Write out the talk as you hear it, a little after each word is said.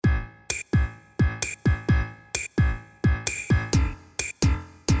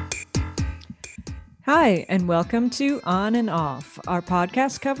Hi, and welcome to On and Off, our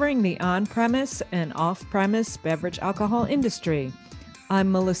podcast covering the on-premise and off-premise beverage alcohol industry.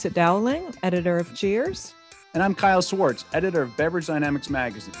 I'm Melissa Dowling, editor of Cheers. And I'm Kyle Swartz, editor of Beverage Dynamics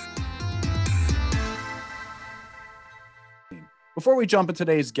magazine. Before we jump into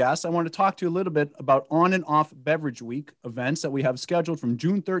today's guest, I want to talk to you a little bit about On and Off Beverage Week events that we have scheduled from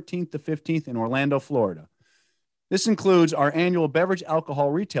June 13th to 15th in Orlando, Florida. This includes our annual Beverage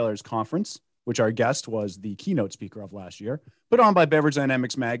Alcohol Retailers Conference, which our guest was the keynote speaker of last year, put on by Beverage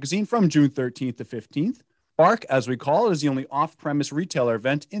Dynamics magazine from June 13th to 15th. BARC, as we call it, is the only off-premise retailer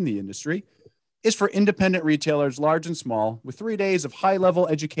event in the industry. It's for independent retailers, large and small, with 3 days of high-level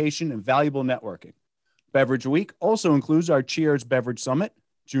education and valuable networking. Beverage Week also includes our Cheers Beverage Summit,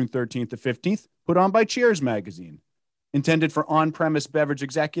 June 13th to 15th, put on by Cheers magazine. Intended for on-premise beverage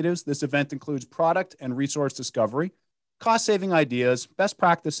executives, this event includes product and resource discovery, cost-saving ideas, best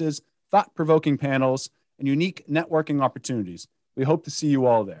practices, thought-provoking panels, and unique networking opportunities. We hope to see you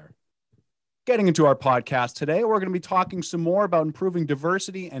all there. Getting into our podcast today, we're going to be talking some more about improving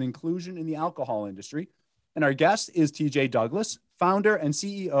diversity and inclusion in the alcohol industry. And our guest is TJ Douglas, founder and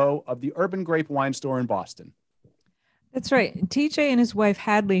CEO of the Urban Grape Wine Store in Boston. That's right. TJ and his wife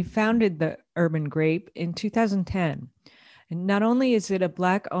Hadley founded the Urban Grape in 2010. And not only is it a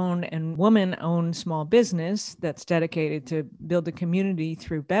Black-owned and woman-owned small business that's dedicated to build a community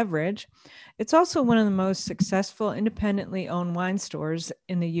through beverage, it's also one of the most successful independently owned wine stores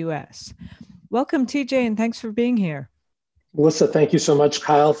in the U.S. Welcome, TJ, and thanks for being here. Melissa, thank you so much.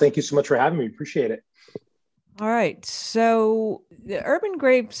 Kyle, thank you so much for having me. Appreciate it. All right. So the Urban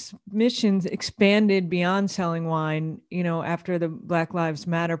Grape's missions expanded beyond selling wine, after the Black Lives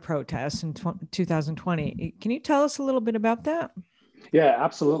Matter protests in 2020. Can you tell us a little bit about that? Yeah,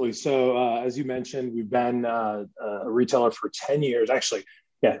 absolutely. So as you mentioned, we've been a retailer for 10 years, actually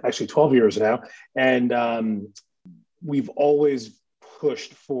 12 years now. And we've always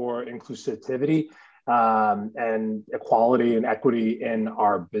pushed for inclusivity and equality and equity in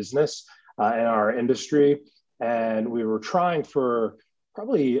our business, in our industry. And we were trying for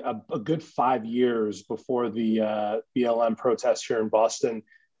probably a good 5 years before the BLM protests here in Boston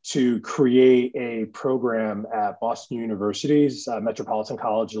to create a program at Boston University's Metropolitan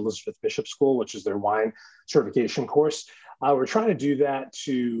College Elizabeth Bishop School, which is their wine certification course. We're trying to do that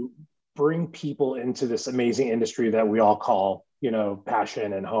to bring people into this amazing industry that we all call,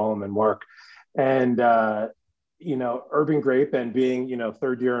 passion and home and work. And, Urban Grape and being,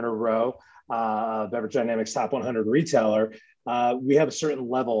 third year in a row, Beverage Dynamics Top 100 retailer, we have a certain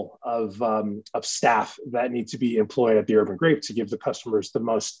level of staff that need to be employed at the Urban Grape to give the customers the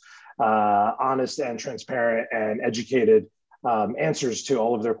most honest and transparent and educated answers to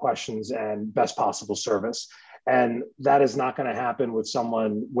all of their questions and best possible service. And that is not going to happen with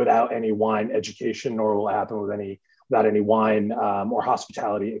someone without any wine education, nor will it happen without any wine or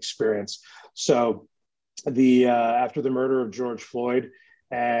hospitality experience. So after the murder of George Floyd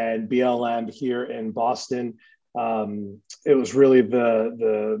and BLM here in Boston, it was really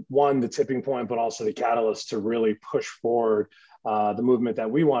the tipping point, but also the catalyst to really push forward the movement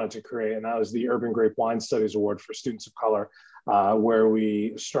that we wanted to create. And that was the Urban Grape Wine Studies Award for Students of Color, where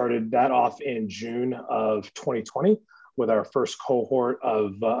we started that off in June of 2020 with our first cohort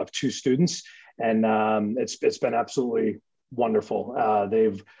of 2 students. And it's been absolutely wonderful.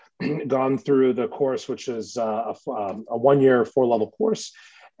 They've gone through the course, which is a 1-year 4-level course.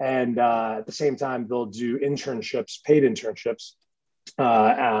 And at the same time, they'll do internships, paid internships,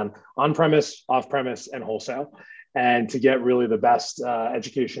 on-premise, off-premise, and wholesale, and to get really the best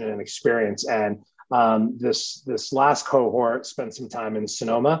education and experience. And this last cohort spent some time in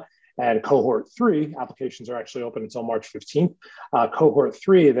Sonoma. And cohort 3, applications are actually open until March 15th. Cohort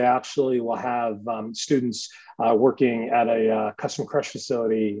 3, they actually will have students working at a custom crush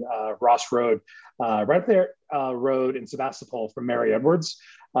facility, Ross Road, right there, road in Sebastopol from Mary Edwards.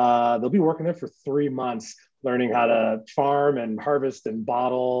 They'll be working there for 3 months, learning how to farm and harvest and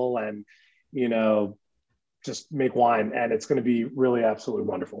bottle and, just make wine. And it's going to be really absolutely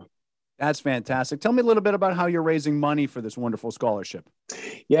wonderful. That's fantastic. Tell me a little bit about how you're raising money for this wonderful scholarship.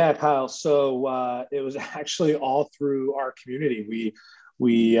 Yeah, Kyle. So it was actually all through our community.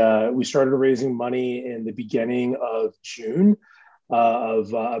 We started raising money in the beginning of June of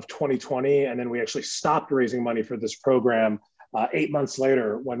 2020, and then we actually stopped raising money for this program 8 months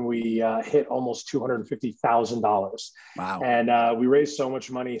later when we hit almost $250,000. Wow. And we raised so much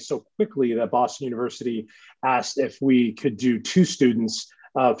money so quickly that Boston University asked if we could do 2 students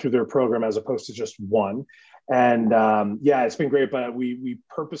through their program as opposed to just 1. Yeah, it's been great, but we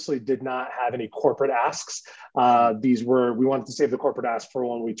purposely did not have any corporate asks. We wanted to save the corporate ask for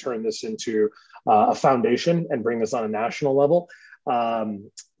when we turn this into a foundation and bring this on a national level.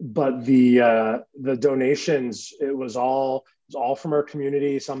 But the donations, it was all from our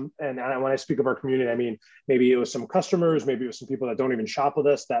community. And when I speak of our community, I mean, maybe it was some customers, maybe it was some people that don't even shop with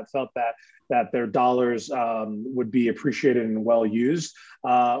us that felt that their dollars would be appreciated and well used,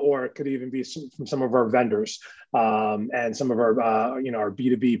 or it could even be from some of our vendors and some of our our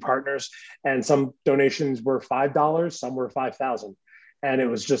B2B partners. And some donations were $5, some were $5,000. And it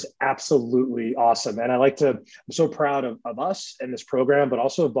was just absolutely awesome. And I'm so proud of us and this program, but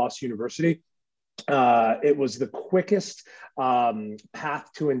also of Boston University. It was the quickest path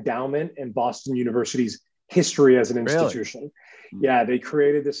to endowment in Boston University's history as an institution. Really? Yeah, they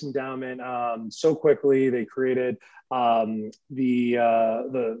created this endowment so quickly. They created the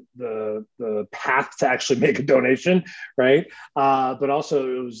path to actually make a donation, right? But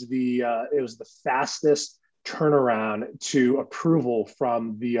also it was the fastest turnaround to approval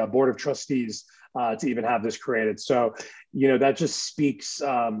from the board of trustees to even have this created. So, that just speaks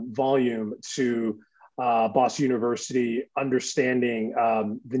volume to Boston University understanding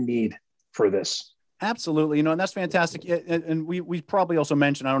the need for this. Absolutely. And that's fantastic. And we probably also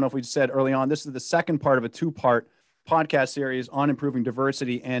mentioned, I don't know if we said early on, this is the second part of a 2-part podcast series on improving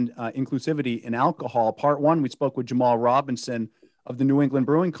diversity and inclusivity in alcohol. Part 1, we spoke with Jamal Robinson of the New England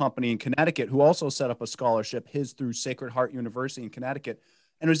Brewing Company in Connecticut, who also set up a scholarship, his through Sacred Heart University in Connecticut.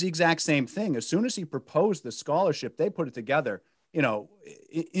 And it was the exact same thing. As soon as he proposed the scholarship, they put it together,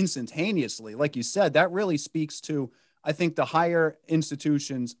 instantaneously. Like you said, that really speaks to, I think, the higher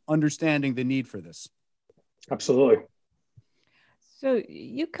institutions understanding the need for this. Absolutely. So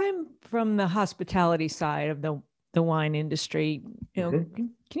you come from the hospitality side of the wine industry. Can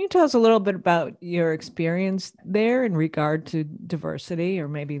you tell us a little bit about your experience there in regard to diversity or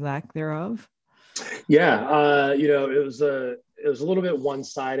maybe lack thereof? Yeah, it was a little bit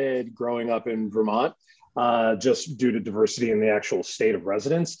one-sided growing up in Vermont, just due to diversity in the actual state of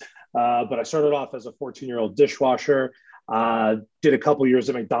residence. But I started off as a 14-year-old dishwasher. Did a couple years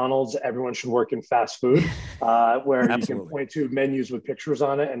at McDonald's. Everyone should work in fast food, where Absolutely. You can point to menus with pictures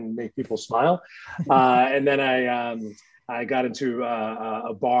on it and make people smile. And then I got into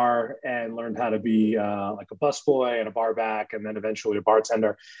a bar and learned how to be like a busboy and a bar back, and then eventually a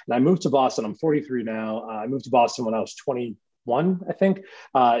bartender. And I moved to Boston. I'm 43 now. I moved to Boston when I was 21, I think,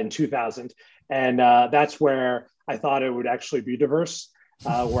 in 2000. And that's where I thought it would actually be diverse.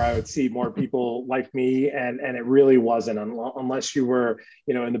 Where I would see more people like me, and it really wasn't, unless you were,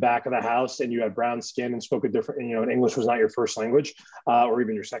 in the back of the house and you had brown skin and spoke a different, and English was not your first language, or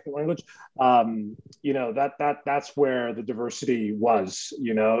even your second language. That's where the diversity was.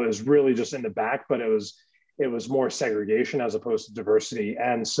 It was really just in the back, but it was more segregation as opposed to diversity.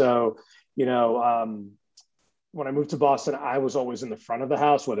 And so, when I moved to Boston, I was always in the front of the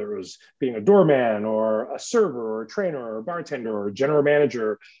house, whether it was being a doorman or a server or a trainer or a bartender or a general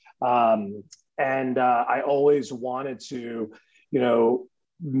manager. I always wanted to,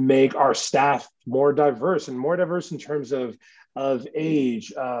 make our staff more diverse in terms of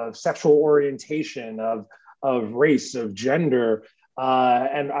age, of sexual orientation, of race, of gender.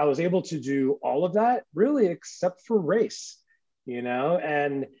 And I was able to do all of that really except for race,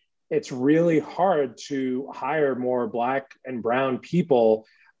 and it's really hard to hire more Black and brown people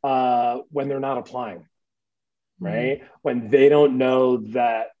when they're not applying, right? Mm-hmm. When they don't know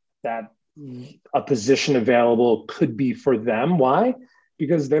that a position available could be for them. Why?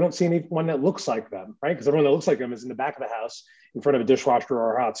 Because they don't see anyone that looks like them, right? Because everyone that looks like them is in the back of the house, in front of a dishwasher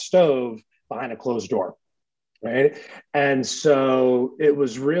or a hot stove, behind a closed door, right? And so it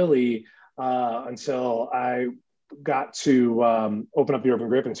was really until I got to open up the Urban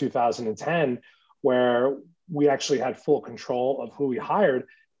Grape in 2010, where we actually had full control of who we hired.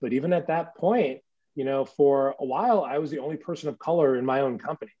 But even at that point, for a while, I was the only person of color in my own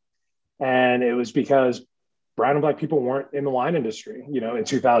company. And it was because brown and Black people weren't in the wine industry, in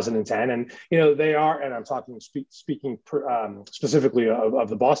 2010. And, they are, and I'm talking, speaking specifically of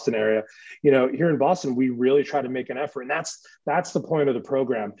the Boston area, here in Boston, we really try to make an effort. And that's the point of the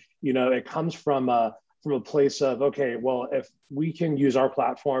program. It comes from a place of, okay, well, if we can use our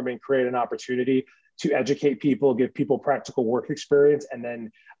platform and create an opportunity to educate people, give people practical work experience, and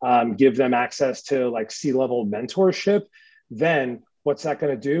then give them access to like C-level mentorship, then what's that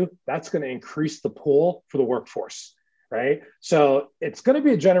going to do? That's going to increase the pool for the workforce, right? So it's going to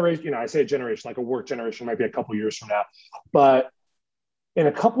be a generation, I say a generation, like a work generation might be a couple years from now, but in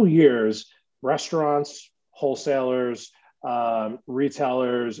a couple years, restaurants, wholesalers,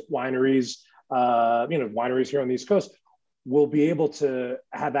 retailers, wineries, wineries here on the East Coast will be able to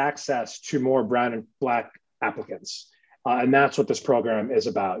have access to more brown and black applicants. And that's what this program is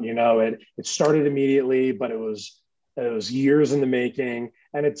about. It started immediately, but it was years in the making,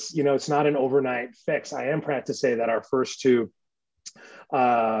 and it's not an overnight fix. I am proud to say that our first two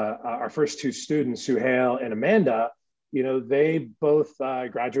students, Suhail and Amanda, they both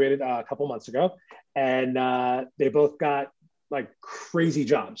graduated a couple months ago, and they both got like crazy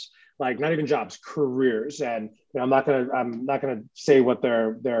jobs, like not even jobs, careers. And I'm not gonna say what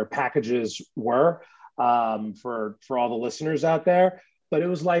their packages were for all the listeners out there, but it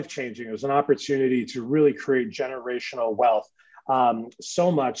was life-changing. It was an opportunity to really create generational wealth,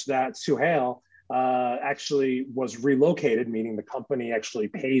 so much that Suhail actually was relocated, meaning the company actually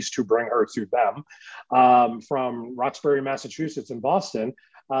pays to bring her to them, from Roxbury, Massachusetts in Boston,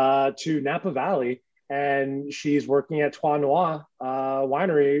 to Napa Valley. And she's working at Trois Noirs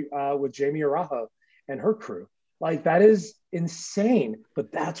winery with Jamie Arajo and her crew. Like, that is insane,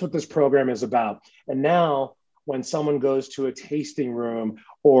 but that's what this program is about. And now when someone goes to a tasting room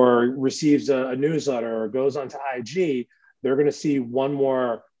or receives a newsletter or goes onto IG, they're going to see one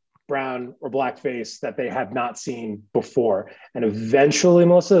more brown or black face that they have not seen before. And eventually,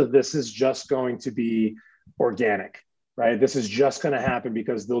 Melissa, this is just going to be organic, right? This is just going to happen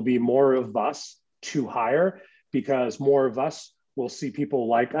because there'll be more of us to hire, because more of us will see people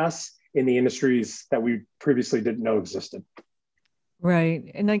like us in the industries that we previously didn't know existed. Right.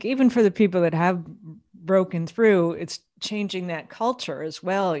 And like, even for the people that have broken through, it's changing that culture as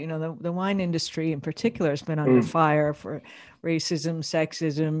well. The wine industry in particular has been under fire for racism,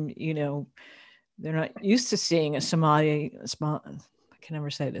 sexism. They're not used to seeing a sommelier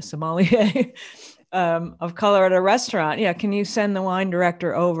of color at a restaurant. Yeah. Can you send the wine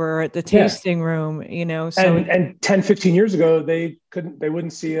director over at the tasting room, So and 10, 15 years ago, they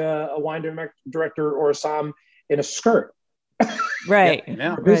wouldn't see a wine director or a som in a skirt. Right.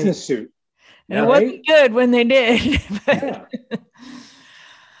 Yeah. A business suit. And it wasn't good when they did.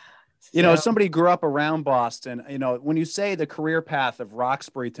 Somebody grew up around Boston. When you say the career path of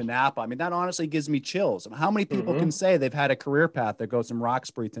Roxbury to Napa, I mean, that honestly gives me chills. How many people can say they've had a career path that goes from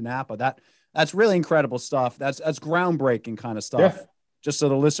Roxbury to Napa? That's really incredible stuff. That's groundbreaking kind of stuff, just so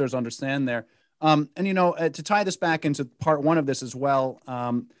the listeners understand there. To tie this back into part one of this as well,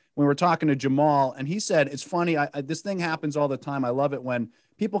 we were talking to Jamal, and he said, it's funny, this thing happens all the time. I love it when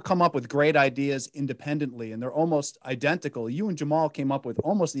people come up with great ideas independently and they're almost identical. You and Jamal came up with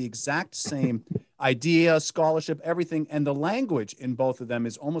almost the exact same idea, scholarship, everything. And the language in both of them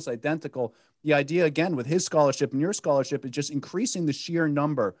is almost identical. The idea, again, with his scholarship and your scholarship, is just increasing the sheer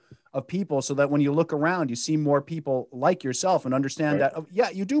number of people so that when you look around, you see more people like yourself and understand that,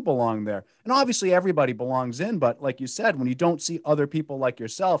 you do belong there. And obviously everybody belongs in, but like you said, when you don't see other people like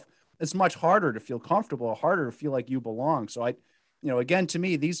yourself, it's much harder to feel comfortable, harder to feel like you belong. So again, to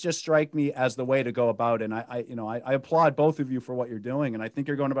me, these just strike me as the way to go about it. And I applaud both of you for what you're doing. And I think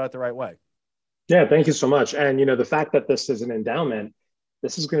you're going about it the right way. Yeah, thank you so much. And, the fact that this is an endowment,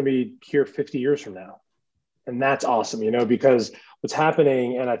 this is going to be here 50 years from now. And that's awesome, because what's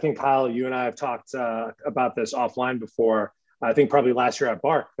happening, and I think, Kyle, you and I have talked about this offline before, I think probably last year at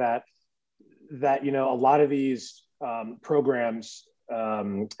Bark, that a lot of these programs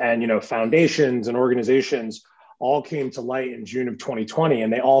and, foundations and organizations all came to light in June of 2020,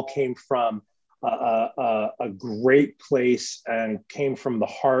 and they all came from a great place and came from the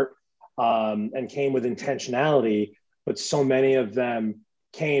heart, and came with intentionality. But so many of them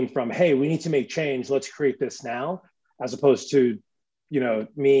came from, hey, we need to make change. Let's create this now, as opposed to,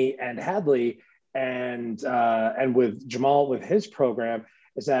 me and Hadley and with Jamal with his program,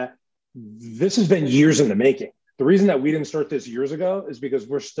 is that this has been years in the making. The reason that we didn't start this years ago is because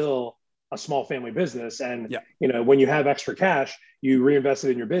we're still a small family business. And, when you have extra cash, you reinvest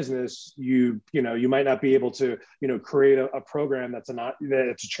it in your business, you might not be able to, create a program it's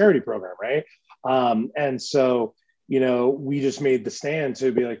a charity program. Right. And so, we just made the stand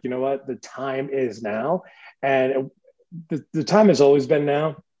to be like, you know what, the time is now. And the time has always been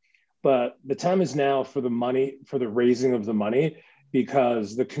now, but the time is now for the money, for the raising of the money,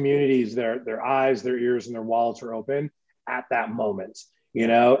 because the communities, their eyes, their ears, and their wallets are open at that moment.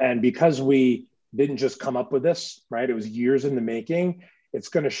 And because we didn't just come up with this, right? It was years in the making. It's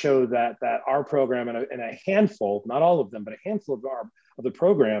going to show that our program and a handful, not all of them, but a handful of the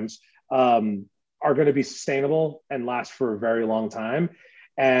programs are going to be sustainable and last for a very long time.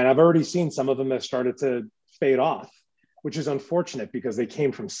 And I've already seen some of them have started to fade off, which is unfortunate because they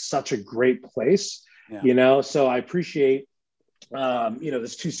came from such a great place, So I appreciate,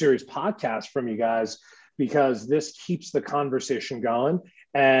 this 2 series podcast from you guys, because this keeps the conversation going.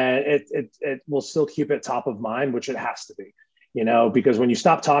 and it will still keep it top of mind, which it has to be, because when you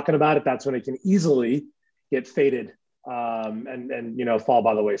stop talking about it, that's when it can easily get faded, and fall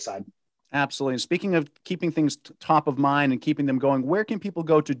by the wayside. Absolutely. And speaking of keeping things top of mind and keeping them going, where can people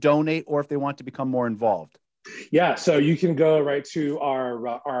go to donate or if they want to become more involved? Yeah, so you can go right to our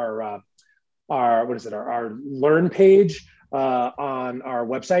what is it, our learn page on our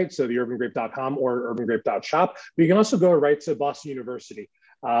website, so theurbangrape.com or urbangrape.shop. But you can also go right to Boston University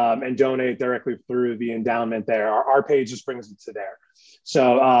and donate directly through the endowment there. Our page just brings it to there.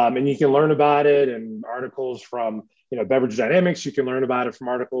 So, and you can learn about it and articles from, Beverage Dynamics. You can learn about it from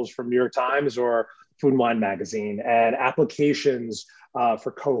articles from New York Times or Food and Wine Magazine, and applications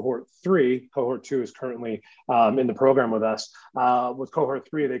for cohort 3. Cohort 2 is currently in the program with us. With cohort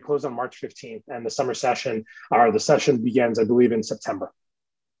 3, they close on March 15th, and the summer session, or the session begins, I believe, in September.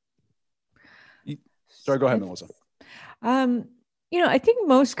 Sorry, go ahead, Melissa. I think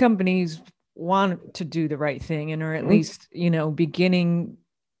most companies want to do the right thing, and or at least, beginning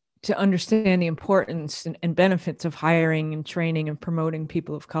to understand the importance and benefits of hiring and training and promoting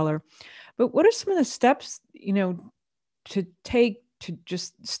people of color. But what are some of the steps, to take to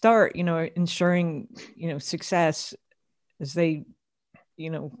just start, ensuring, success as they,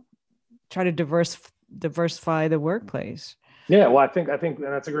 try to diversify the workplace? Yeah, well, I think, and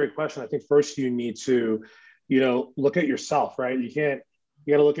that's a great question. I think first you need to, look at yourself, right? You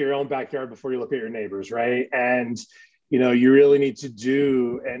got to look at your own backyard before you look at your neighbors, right? And, you really need to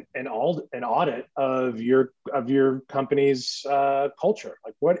do an audit of your company's culture.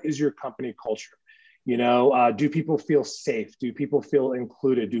 Like, what is your company culture? Do people feel safe? Do people feel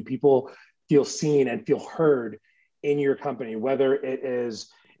included? Do people feel seen and feel heard in your company? Whether it is,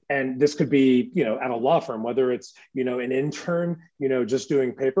 and this could be, at a law firm, whether it's, an intern, just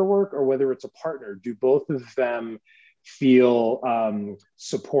doing paperwork, or whether it's a partner, do both of them feel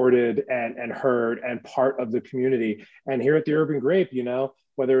supported and heard and part of the community? And here at the Urban Grape,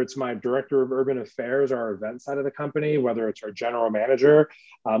 whether it's my director of urban affairs, our event side of the company, whether it's our general manager,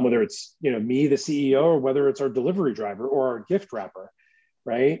 whether it's, me, the CEO, or whether it's our delivery driver or our gift wrapper,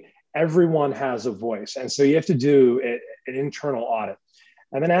 right? Everyone has a voice. And so you have to do an internal audit.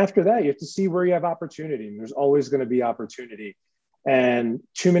 And then after that, you have to see where you have opportunity. And there's always going to be opportunity. And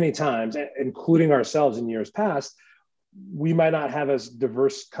too many times, including ourselves in years past, we might not have as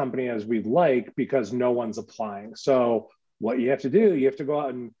diverse company as we'd like because no one's applying. So what you have to do, you have to go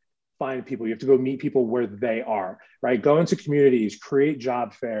out and find people. You have to go meet people where they are, right? Go into communities, create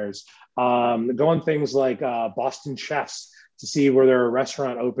job fairs, go on things like Boston Chefs to see where there are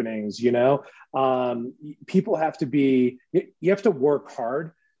restaurant openings, people have to you have to work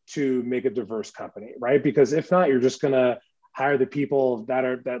hard to make a diverse company, right? Because if not, you're just going to hire the people that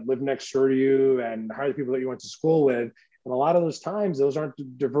live next door to you and hire the people that you went to school with. And a lot of those times, those aren't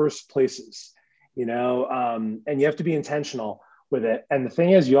diverse places, and you have to be intentional with it. And the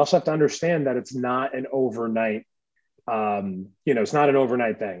thing is, you also have to understand that it's not an overnight, it's not an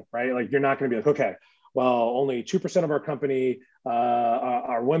overnight thing, right? Like, you're not going to be like, okay, well, only 2% of our company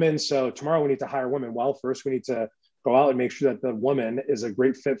are women, so tomorrow we need to hire women. Well, first we need to go out and make sure that the woman is a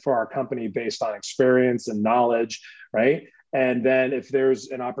great fit for our company based on experience and knowledge, right? And then if there's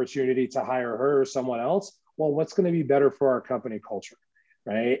an opportunity to hire her or someone else, well, what's going to be better for our company culture,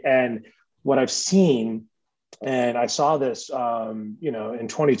 right? And what I've seen, and I saw this, in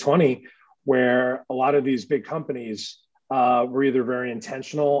 2020, where a lot of these big companies were either very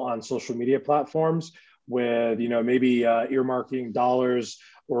intentional on social media platforms with, maybe earmarking dollars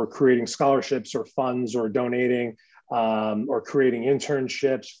or creating scholarships or funds or donating or creating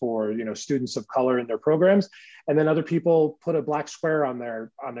internships for, students of color in their programs. And then other people put a black square on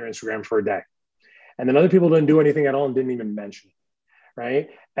their Instagram for a day. And then other people didn't do anything at all and didn't even mention it, right?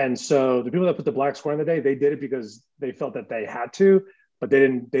 And so the people that put the black square on the day, they did it because they felt that they had to, but they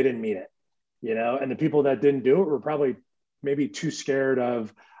didn't mean it, And the people that didn't do it were probably maybe too scared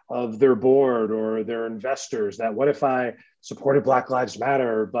of their board or their investors, that what if I supported Black Lives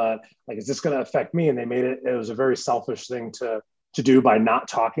Matter, but like, is this going to affect me? And it was a very selfish thing to do by not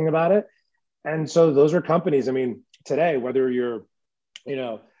talking about it. And so those are companies. I mean, today, whether you're,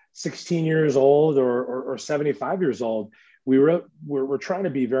 16 years old or 75 years old, we're trying to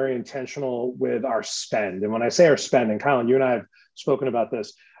be very intentional with our spend. And when I say our spend, and Colin, you and I have spoken about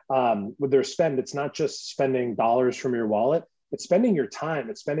this, with their spend, it's not just spending dollars from your wallet, it's spending your time,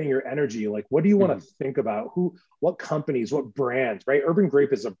 it's spending your energy. Like, what do you want to think about? What companies, what brands, right? Urban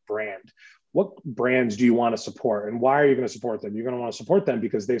Grape is a brand. What brands do you want to support? And why are you going to support them? You're going to want to support them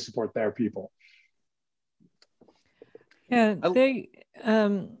because they support their people. Yeah,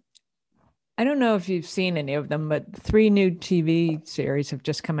 I don't know if you've seen any of them, but 3 new TV series have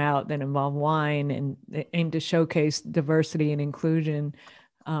just come out that involve wine and they aim to showcase diversity and inclusion.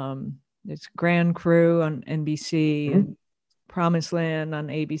 It's Grand Cru on NBC, and Promised Land on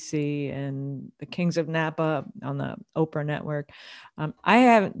ABC, and The Kings of Napa on the Oprah Network.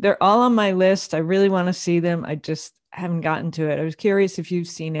 They're all on my list. I really want to see them. I just haven't gotten to it. I was curious if you've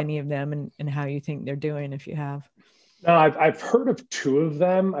seen any of them and how you think they're doing, if you have. No, I've heard of 2 of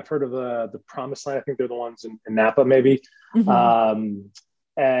them. I've heard of the Promised Land. I think they're the ones in Napa, maybe. Mm-hmm.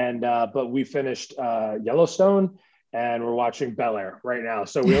 But we finished Yellowstone, and we're watching Bel Air right now.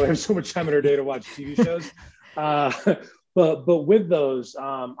 So we only have so much time in our day to watch TV shows. But with those,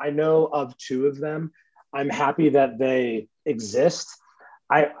 I know of 2 of them. I'm happy that they exist.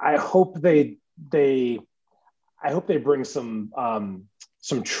 I hope they bring some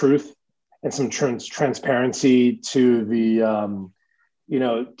truth and some transparency to the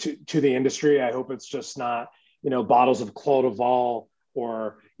to the industry. I hope it's just not bottles of Clos d'Aval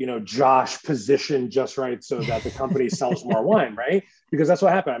or Josh positioned just right so that the company sells more wine, right? Because that's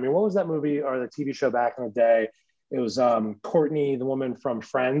what happened. I mean, what was that movie or the TV show back in the day? It was Courtney, the woman from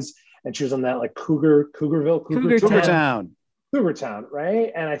Friends, and she was on that like Cougar Town,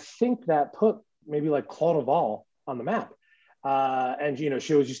 right? And I think that put maybe like Clos d'Aval on the map. And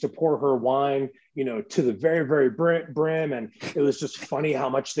she always used to pour her wine to the very, very brim, and it was just funny how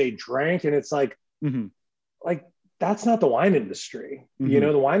much they drank. And it's like like that's not the wine industry.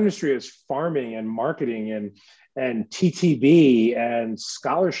 The wine industry is farming and marketing and TTB and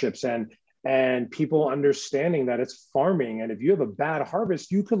scholarships and people understanding that it's farming. And if you have a bad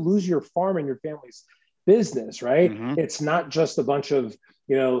harvest, you could lose your farm and your family's business, right? It's not just a bunch of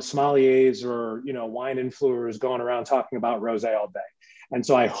sommeliers or wine influencers going around talking about rosé all day. And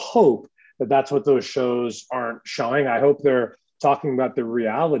so I hope that that's what those shows aren't showing. I hope they're talking about the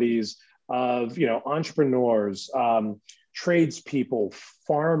realities of entrepreneurs, tradespeople,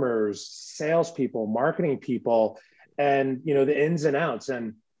 farmers, salespeople, marketing people, and the ins and outs.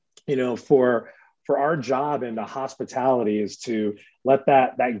 And for our job in the hospitality is to let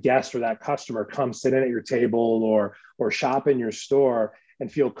that guest or that customer come sit in at your table or shop in your store and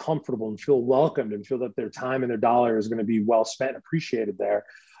feel comfortable and feel welcomed and feel that their time and their dollar is going to be well spent and appreciated there.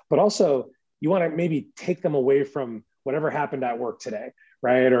 But also you want to maybe take them away from whatever happened at work today,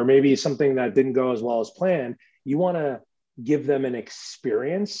 right? Or maybe something that didn't go as well as planned. You want to give them an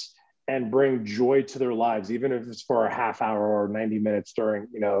experience and bring joy to their lives, even if it's for a half hour or 90 minutes during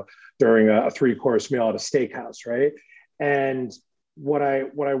a 3-course meal at a steakhouse, right? And what I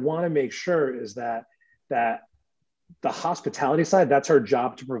want to make sure is that the hospitality side, that's our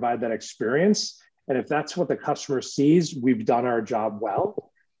job to provide that experience. And if that's what the customer sees, we've done our job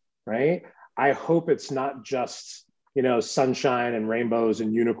well, right? I hope it's not just, sunshine and rainbows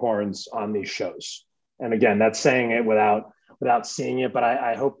and unicorns on these shows. And again, that's saying it without seeing it, but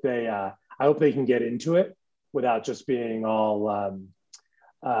I hope they can get into it without just being all,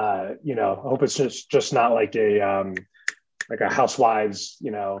 I hope it's just not like a housewives,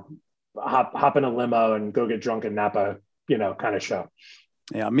 hop in a limo and go get drunk in Napa, kind of show.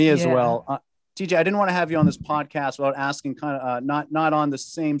 Yeah, me as well. TJ, I didn't want to have you on this podcast without asking not on the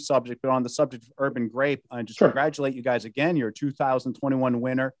same subject, but on the subject of Urban Grape. I just congratulate you guys again. You're a 2021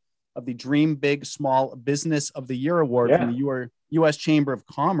 winner of the Dream Big Small Business of the Year Award from the U.S. Chamber of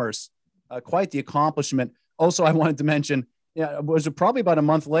Commerce. Quite the accomplishment. Also, I wanted to mention, was it probably about a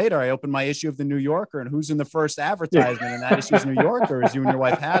month later, I opened my issue of the New Yorker, and who's in the first advertisement? And that issue is New Yorker, is you and your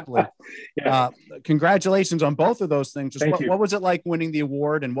wife Hadley. Congratulations on both of those things. What was it like winning the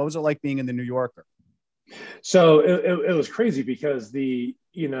award, and what was it like being in the New Yorker? So it was crazy because to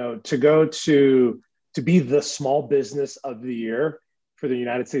be the small business of the year for the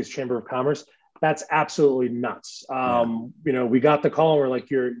United States Chamber of Commerce, that's absolutely nuts. We got the call and we're like,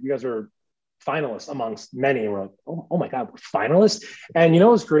 you guys are finalists amongst many. And we're like, oh my God, we're finalists. And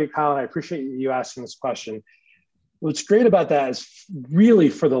what's great, Kyle, and I appreciate you asking this question. What's great about that is really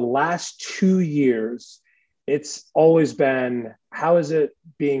for the last 2 years, it's always been, how is it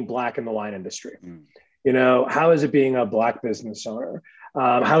being Black in the wine industry? How is it being a Black business owner?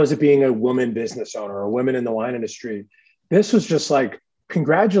 How is it being a woman business owner or women in the wine industry? This was just like,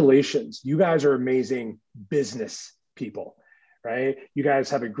 congratulations. You guys are amazing business people, right? You guys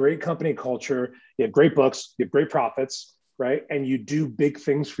have a great company culture. You have great books, you have great profits, right? And you do big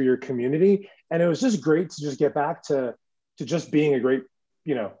things for your community. And it was just great to just get back to just being a great,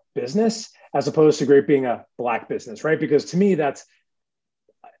 business as opposed to great being a Black business, right? Because to me, that's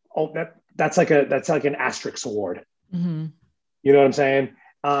like an asterisk award. You know what I'm saying?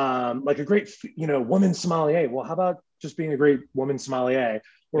 like a great, woman sommelier. Well, how about just being a great woman sommelier,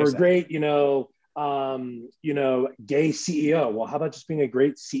 or Exactly. a great, gay CEO? Well, how about just being a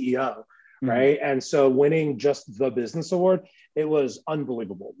great CEO? Right. And so winning just the business award, it was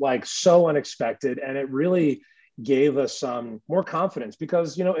unbelievable, like so unexpected. And it really gave us some more confidence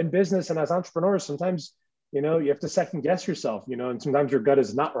because, in business and as entrepreneurs, sometimes, you have to second guess yourself, and sometimes your gut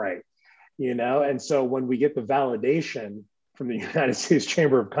is not right, and so when we get the validation from the United States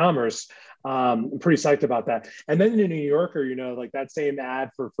Chamber of Commerce, I'm pretty psyched about that. And then the New Yorker, like that same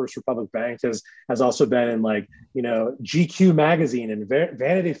ad for First Republic Bank has also been in like, GQ magazine and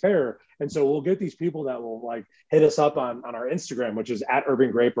Vanity Fair. And so we'll get these people that will like hit us up on our Instagram, which is at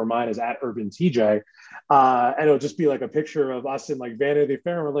Urban Grape, or mine is at Urban TJ. And it'll just be like a picture of us in like Vanity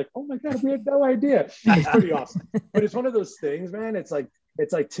Fair. And we're like, oh my God, we had no idea. It's pretty awesome. But it's one of those things, man. It's like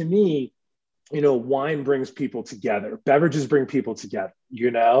to me, wine brings people together. Beverages bring people together,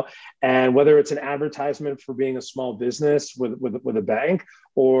 and whether it's an advertisement for being a small business with a bank,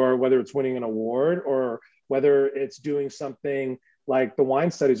 or whether it's winning an award, or whether it's doing something like the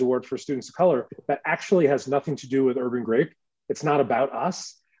Wine Studies Award for Students of Color that actually has nothing to do with Urban Grape. It's not about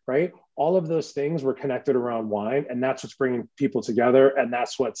us, right? All of those things were connected around wine, and that's what's bringing people together. And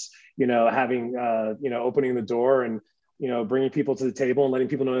that's what's, having, opening the door and, bringing people to the table and letting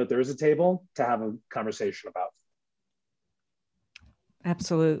people know that there is a table to have a conversation about.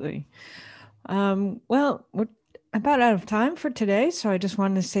 Absolutely. Well, we're about out of time for today. So I just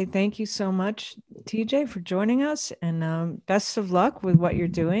wanted to say thank you so much, TJ, for joining us, and best of luck with what you're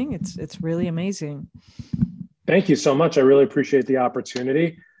doing. It's really amazing. Thank you so much. I really appreciate the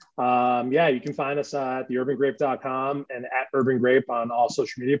opportunity. You can find us at theurbangrape.com and at Urban Grape on all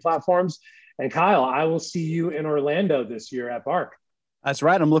social media platforms. And Kyle, I will see you in Orlando this year at Bark. That's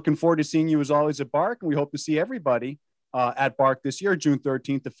right. I'm looking forward to seeing you as always at Bark. And we hope to see everybody at Bark this year, June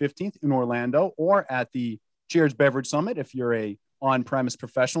 13th to 15th in Orlando, or at the Cheers Beverage Summit if you're a on-premise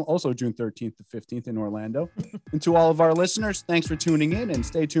professional, also June 13th to 15th in Orlando. And to all of our listeners, thanks for tuning in, and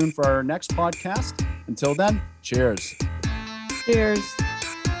stay tuned for our next podcast. Until then, cheers. Cheers.